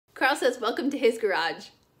Carl says, welcome to his garage.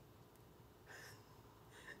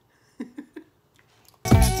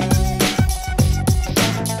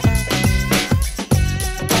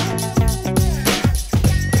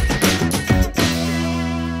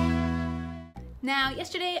 Now,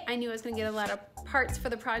 yesterday I knew I was gonna get a lot of parts for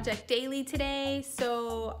the project daily today,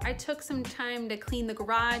 so I took some time to clean the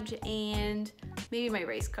garage and maybe my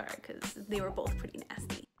race car, because they were both pretty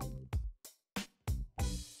nasty.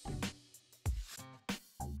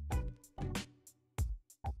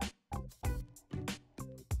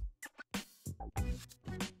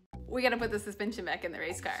 We gotta put the suspension back in the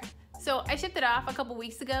race car. So I shipped it off a couple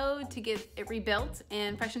weeks ago to get it rebuilt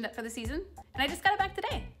and freshened up for the season, and I just got it back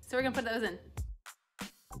today, so we're gonna put those in.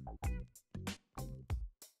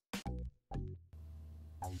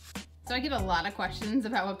 So I get a lot of questions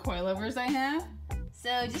about what coilovers I have.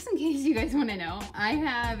 So just in case you guys want to know, I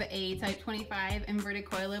have a Type 25 inverted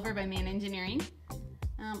coilover by Man Engineering.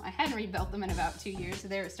 I hadn't rebuilt them in about 2 years, so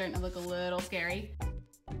they were starting to look a little scary.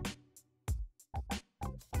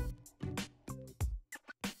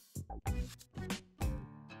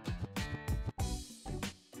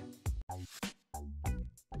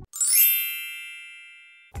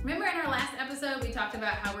 Remember in our last episode, we talked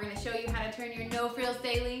about how we're going to show you how to turn your no frills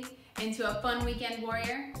daily into a fun weekend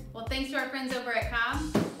warrior? Well, thanks to our friends over at Cobb,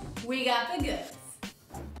 we got the goods.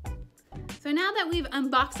 So now that we've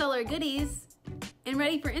unboxed all our goodies and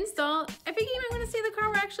ready for install, I figured you might want to see the car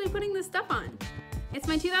we're actually putting this stuff on. It's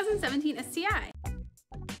my 2017 STI.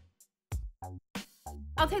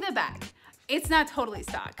 I'll take that back. It's not totally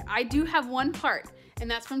stock. I do have one part, and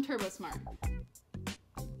that's from Turbosmart.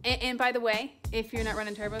 And by the way, if you're not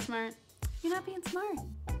running Turbosmart, you're not being smart.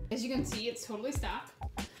 As you can see, it's totally stock.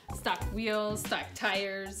 Stock wheels, stock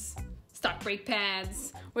tires, stock brake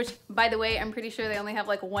pads, which by the way, I'm pretty sure they only have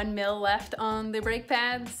like 1 mil left on the brake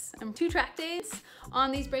pads. 2 track days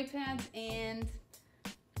on these brake pads and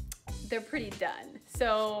they're pretty done.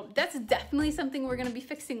 So that's definitely something we're gonna be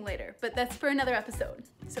fixing later, but that's for another episode.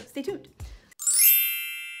 So stay tuned.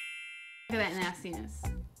 Look at that nastiness.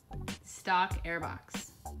 Stock airbox.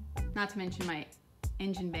 Not to mention my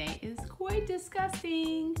engine bay is quite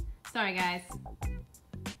disgusting. Sorry guys.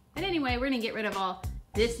 But anyway, we're gonna get rid of all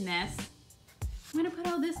this mess. I'm gonna put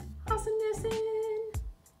all this awesomeness in.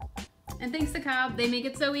 And thanks to Cobb, they make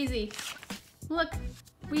it so easy. Look,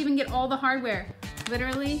 we even get all the hardware.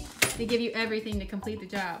 Literally, they give you everything to complete the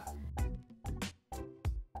job.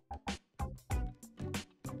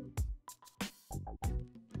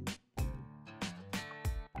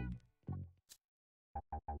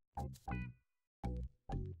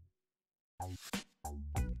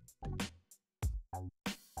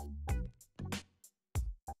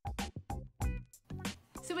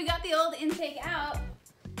 So we got the old intake out.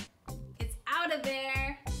 It's out of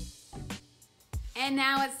there. And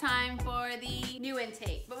now it's time for the new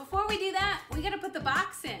intake. But before we do that, we gotta put the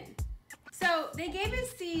box in. So they gave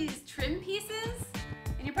us these trim pieces,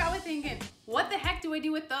 and you're probably thinking, what the heck do I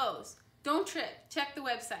do with those? Don't trip, check the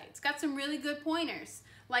website. It's got some really good pointers,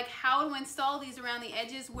 like how to install these around the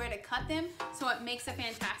edges, where to cut them, so it makes a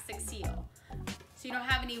fantastic seal. So you don't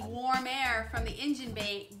have any warm air from the engine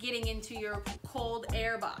bay getting into your cold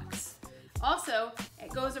air box. Also,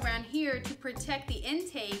 it goes around here to protect the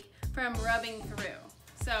intake from rubbing through.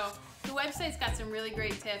 So the website's got some really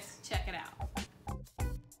great tips. Check it out.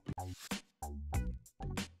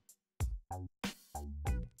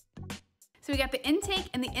 So we got the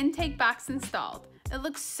intake and the intake box installed. It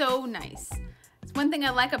looks so nice. One thing I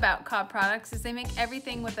like about Cobb products is they make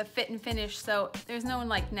everything with a fit and finish, so there's no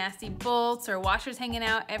like nasty bolts or washers hanging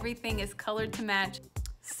out. Everything is colored to match.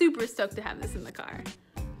 Super stoked to have this in the car.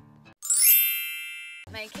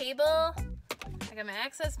 My cable, I got my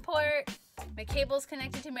access port. My cable's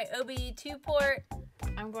connected to my OBD2 port.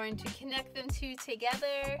 I'm going to connect them two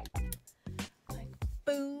together. Like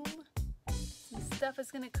boom. Some stuff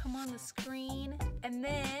is gonna come on the screen, and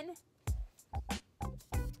then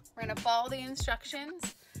we're gonna follow the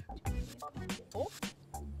instructions. Oh.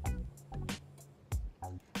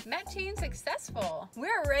 Matching successful.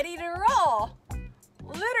 We're ready to roll.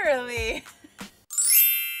 Literally.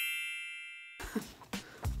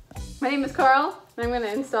 My name is Carl, and I'm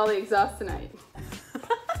gonna install the exhaust tonight.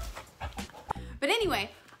 But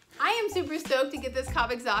anyway, I am super stoked to get this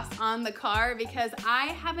Cobb exhaust on the car because I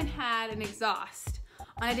haven't had an exhaust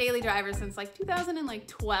on a daily driver since like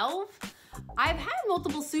 2012. I've had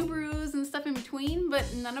multiple Subarus and stuff in between, but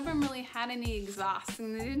none of them really had any exhaust,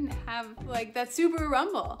 and they didn't have like that Subaru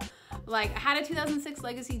rumble. Like I had a 2006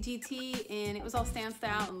 Legacy GT and it was all stance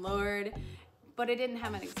style and lowered, but it didn't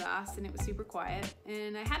have an exhaust and it was super quiet.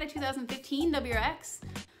 And I had a 2015 WRX,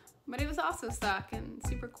 but it was also stock and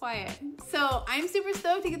super quiet. So I'm super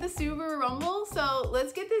stoked to get the Subaru Rumble, so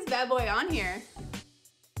let's get this bad boy on here.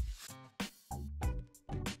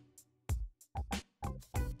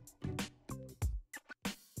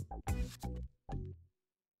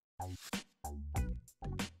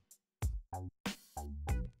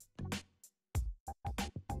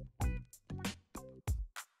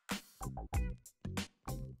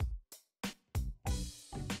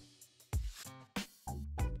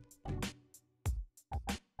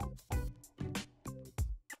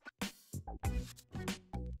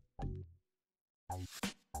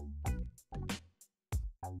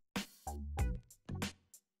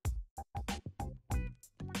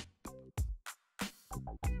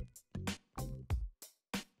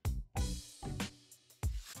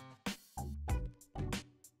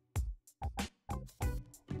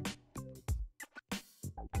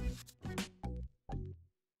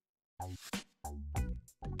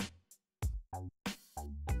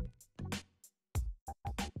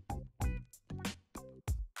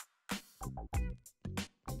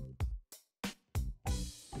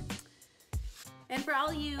 And for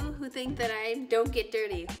all you who think that I don't get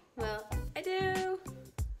dirty, well, I do.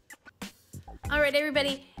 All right,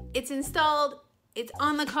 everybody, it's installed, it's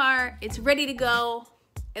on the car, it's ready to go.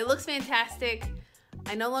 It looks fantastic.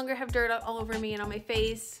 I no longer have dirt all over me and on my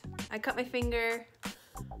face. I cut my finger.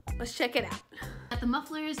 Let's check it out. Got the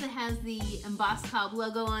mufflers that has the embossed Cobb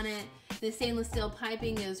logo on it. The stainless steel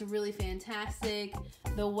piping is really fantastic.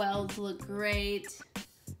 The welds look great.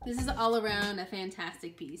 This is all around a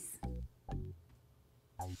fantastic piece.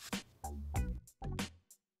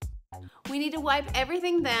 We need to wipe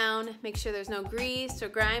everything down, make sure there's no grease or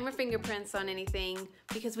grime or fingerprints on anything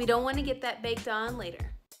because we don't want to get that baked on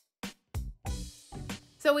later.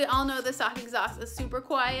 So we all know the stock exhaust is super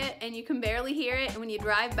quiet and you can barely hear it, and when you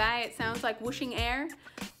drive by it sounds like whooshing air.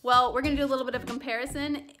 Well, we're going to do a little bit of a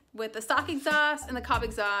comparison with the stock exhaust and the Cobb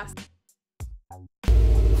exhaust.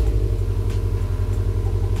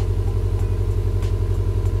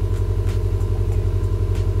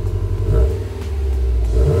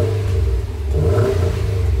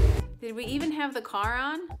 Did we even have the car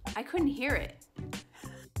on? I couldn't hear it.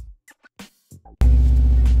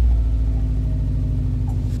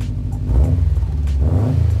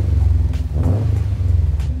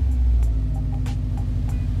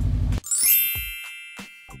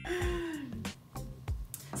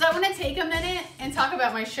 So I want to take a minute and talk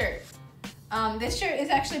about my shirt. This shirt is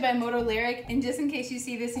actually by Moto Lyric, and just in case you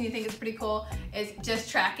see this and you think it's pretty cool, it's Just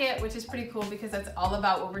Track It, which is pretty cool because that's all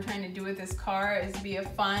about what we're trying to do with this car, is be a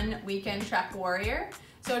fun weekend track warrior.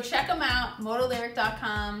 So check them out,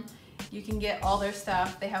 motolyric.com. You can get all their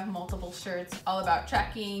stuff. They have multiple shirts all about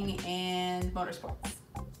tracking and motorsports.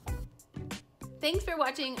 Thanks for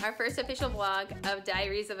watching our first official vlog of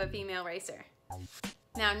Diaries of a Female Racer.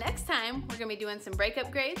 Now next time, we're gonna be doing some brake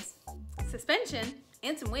upgrades, suspension,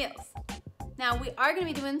 and some wheels. Now we are gonna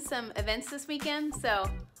be doing some events this weekend, so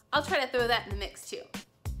I'll try to throw that in the mix too.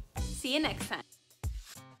 See you next time.